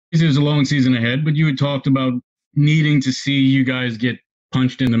there's a long season ahead, but you had talked about needing to see you guys get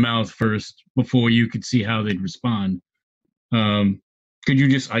punched in the mouth first before you could see how they'd respond. Could you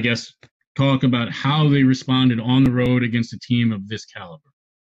just, I guess, talk about how they responded on the road against a team of this caliber?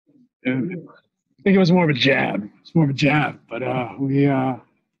 I think it was more of a jab. It's more of a jab, but we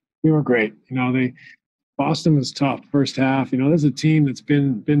were great. Boston was tough first half. There's a team that's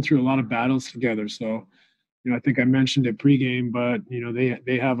been through a lot of battles together. So, I think I mentioned it pregame, but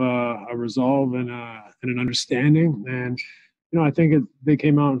they have a resolve and an understanding. And I think they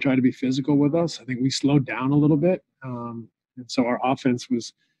came out and tried to be physical with us. I think we slowed down a little bit, and so our offense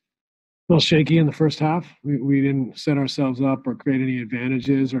was a little shaky in the first half. We didn't set ourselves up or create any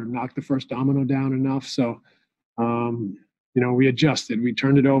advantages or knock the first domino down enough. So, we adjusted. We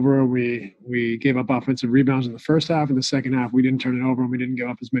turned it over. We gave up offensive rebounds in the first half. In the second half, we didn't turn it over, and we didn't give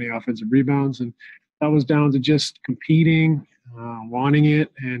up as many offensive rebounds. And that was down to just competing, wanting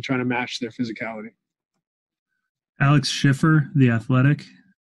it, and trying to match their physicality. Alex Schiffer, The Athletic.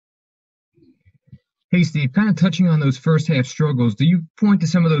 Hey, Steve, kind of touching on those first half struggles, do you point to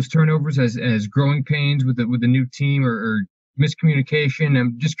some of those turnovers as growing pains with the new team or miscommunication?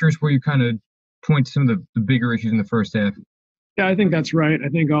 I'm just curious where you kind of point to some of the bigger issues in the first half. Yeah, I think that's right. I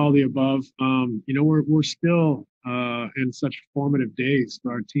think all the above. We're still in such formative days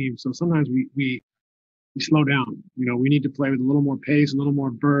for our team. So sometimes we slow down. We need to play with a little more pace, a little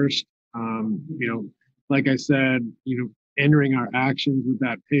more burst. Like I said, entering our actions with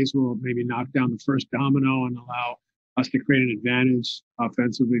that pace will maybe knock down the first domino and allow us to create an advantage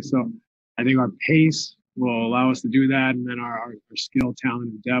offensively. So I think our pace will allow us to do that, and then our skill, talent,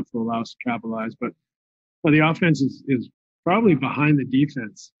 and depth will allow us to capitalize. But the offense is probably behind the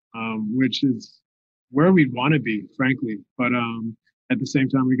defense, which is where we'd want to be, frankly. But at the same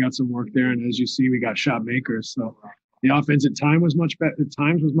time, we got some work there, and as you see, we got shot makers. So the offense at times was much better. At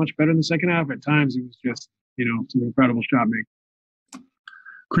times was much better in the second half. At times, it was just some incredible shot making.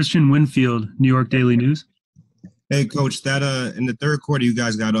 Christian Winfield, New York Daily News. Hey, Coach, that in the third quarter, you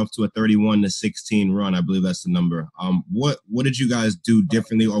guys got off to a 31-16 run. I believe that's the number. What did you guys do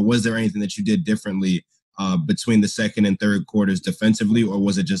differently, or was there anything that you did differently between the second and third quarters defensively, or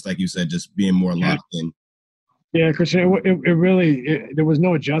was it just like you said, just being more locked in? Yeah, Christian, it really there was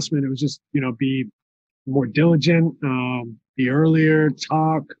no adjustment. It was just be more diligent, be earlier,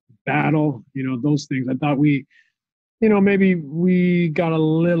 talk, battle, those things. I thought maybe we got a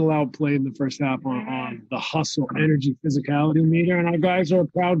little outplayed in the first half on the hustle, energy, physicality meter. And our guys are a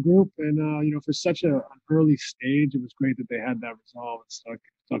proud group. And, for such an early stage, it was great that they had that resolve and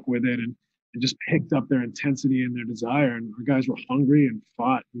stuck with it and just picked up their intensity and their desire. And our guys were hungry and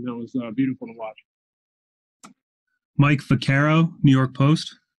fought. And that was beautiful to watch. Mike Vaccaro, New York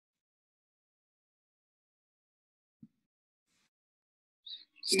Post.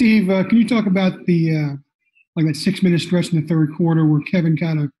 Steve, can you talk about the that 6-minute stretch in the third quarter where Kevin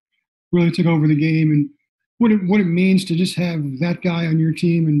kind of really took over the game, and what it means to just have that guy on your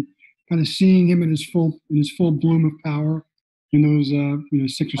team and kind of seeing him in his full bloom of power in those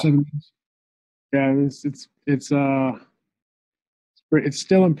 6 or 7 minutes? Yeah, it's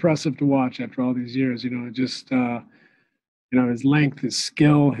still impressive to watch after all these years. His length, his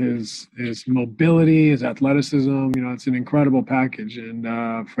skill, his mobility, his athleticism. It's an incredible package, and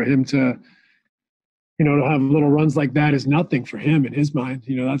for him to to have little runs like that is nothing for him in his mind.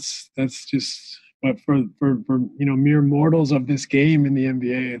 That's just. But for mere mortals of this game in the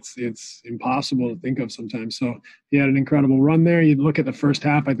NBA, it's impossible to think of sometimes. So he had an incredible run there. You look at the first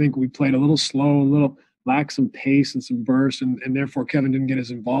half, I think we played a little slow, a little lacked some pace and some burst, and therefore Kevin didn't get as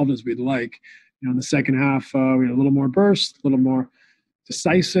involved as we'd like. In the second half, we had a little more burst, a little more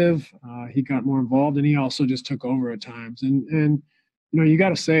decisive. He got more involved, and he also just took over at times. And you got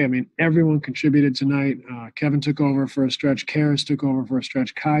to say, everyone contributed tonight. Kevin took over for a stretch. Karras took over for a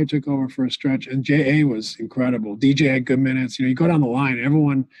stretch. Kai took over for a stretch. And J.A. was incredible. DJ had good minutes. You go down the line.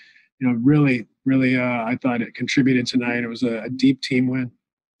 Everyone, really, I thought it contributed tonight. It was a deep team win.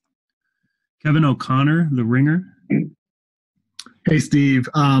 Kevin O'Connor, The Ringer. Hey, Steve.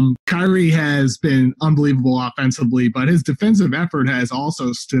 Kyrie has been unbelievable offensively, but his defensive effort has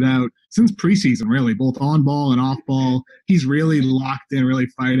also stood out since preseason, really, both on ball and off ball. He's really locked in, really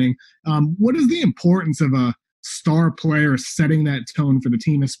fighting. What is the importance of a star player setting that tone for the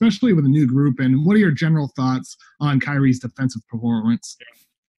team, especially with a new group? And what are your general thoughts on Kyrie's defensive performance?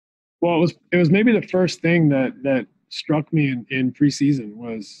 Well, it was maybe the first thing that struck me in preseason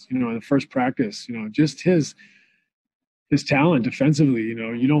was, in the first practice, just his his talent defensively.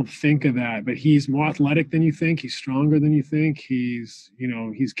 You don't think of that, but he's more athletic than you think. He's stronger than you think. He's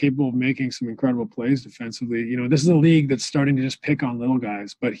capable of making some incredible plays defensively. This is a league that's starting to just pick on little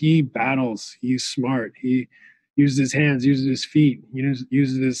guys, but he battles. He's smart. He uses his hands, uses his feet,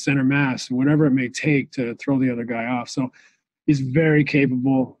 uses his center mass, whatever it may take to throw the other guy off. So he's very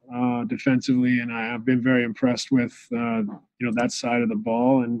capable defensively, and I've been very impressed with that side of the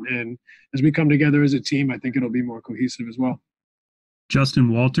ball. And as we come together as a team, I think it'll be more cohesive as well.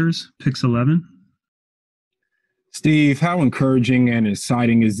 Justin Walters, Pix 11. Steve, how encouraging and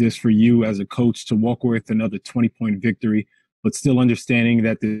exciting is this for you as a coach to walk away with another 20-point victory, but still understanding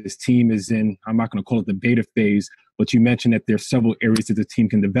that this team is in, I'm not going to call it the beta phase, but you mentioned that there's several areas that the team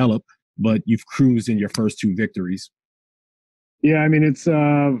can develop, but you've cruised in your first 2 victories. Yeah, I mean, it's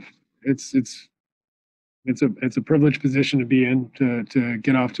a privileged position to be in, to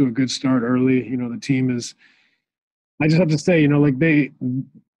get off to a good start early. The team is, I just have to say,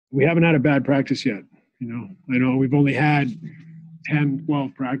 we haven't had a bad practice yet. I know we've only had 10,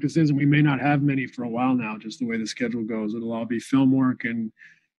 12 practices, and we may not have many for a while now, just the way the schedule goes. It'll all be film work and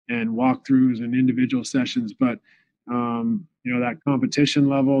walkthroughs and individual sessions. But that competition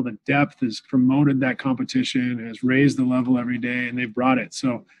level, the depth has promoted that competition, has raised the level every day, and they've brought it.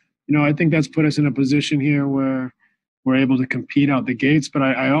 So, I think that's put us in a position here where we're able to compete out the gates. But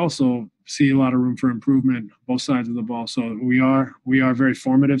I also see a lot of room for improvement both sides of the ball. So we are very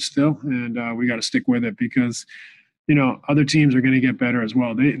formative still, and we got to stick with it because, other teams are going to get better as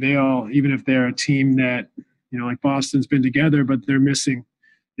well. They all, even if they're a team that, like Boston's been together, but they're missing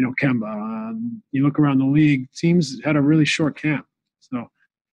Kemba. You look around the league, teams had a really short camp. So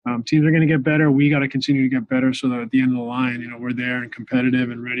teams are going to get better. We got to continue to get better so that at the end of the line, we're there and competitive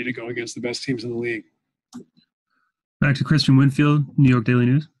and ready to go against the best teams in the league. Back to Christian Winfield, New York Daily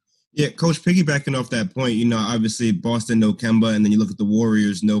News. Yeah, Coach, piggybacking off that point, obviously Boston, no Kemba, and then you look at the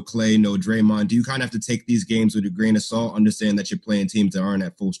Warriors, no Clay, no Draymond. Do you kind of have to take these games with a grain of salt, understand that you're playing teams that aren't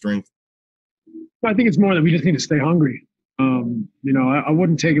at full strength? I think it's more that we just need to stay hungry. I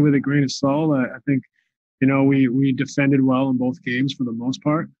wouldn't take it with a grain of salt. I think, we defended well in both games for the most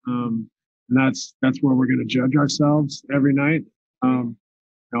part. And that's where we're going to judge ourselves every night.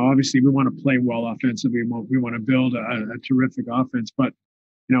 Obviously we want to play well offensively. We want to build a terrific offense, but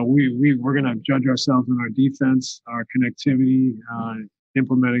we're going to judge ourselves on our defense, our connectivity,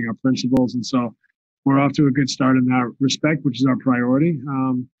 implementing our principles. And so we're off to a good start in that respect, which is our priority.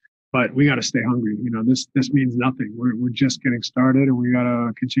 But we got to stay hungry. This means nothing. We're just getting started, and we got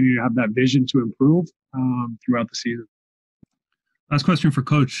to continue to have that vision to improve throughout the season. Last question for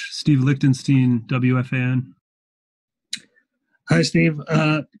Coach Steve Lichtenstein, WFAN. Hi, Steve.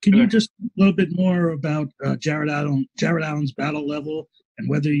 Can you just a little bit more about Jared Allen's battle level and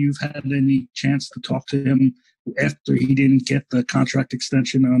whether you've had any chance to talk to him after he didn't get the contract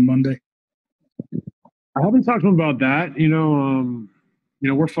extension on Monday? I haven't talked to him about that.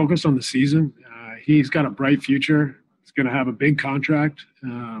 We're focused on the season. He's got a bright future. He's going to have a big contract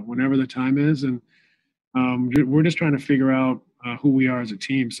whenever the time is. And we're just trying to figure out who we are as a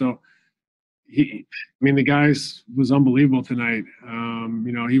team. So, the guys was unbelievable tonight.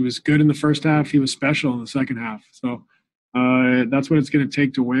 He was good in the first half. He was special in the second half. So that's what it's going to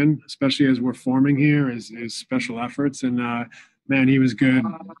take to win, especially as we're forming here, is special efforts. And, man, he was good.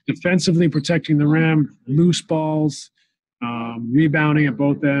 Defensively protecting the rim, loose balls, rebounding at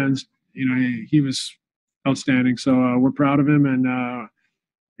both ends. He was outstanding. So we're proud of him,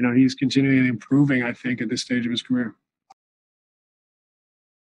 and he's continually improving, I think, at this stage of his career.